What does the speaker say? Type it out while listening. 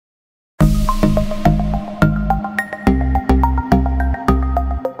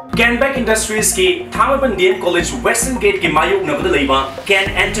Canback Industries की थामबन DM College Western Gate की मायूक नबद लेबा Can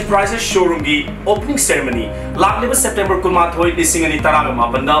Enterprises Showroom की opening ceremony लागलेबा September 19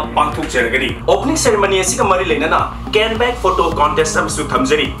 2018 पांगथोक जरगनी opening ceremony Asika मरी लेनना Canback photo contest अमसु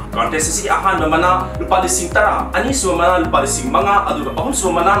थमजरी contest असिकी Ahaan मना लुपा लिसिंग तरा अनि सुमना लुपा लिसिंग मंगा अदुगा अहुम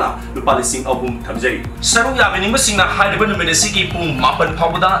सुमना ना लुपा लिसिंग अहुम थमजरी सरुग याबनिंग बसिंगना हाइदबा नुमिनसिकी पुंग मापन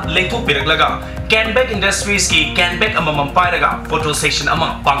फावदा लेंथोक बिरगलगा Canback Industries की Canback अममम पाइरगा फोटो सेक्शन अमा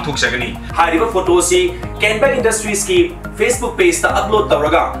पांगथोक जगनी हाइरिबा फोटो सी Canback Industries की Facebook पेज ता अपलोड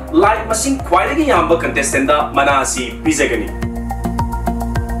तवरगा लाइक मसिंग ख्वाइदगी याम्बा कंटेस्टेंट दा मना सी पिजगनी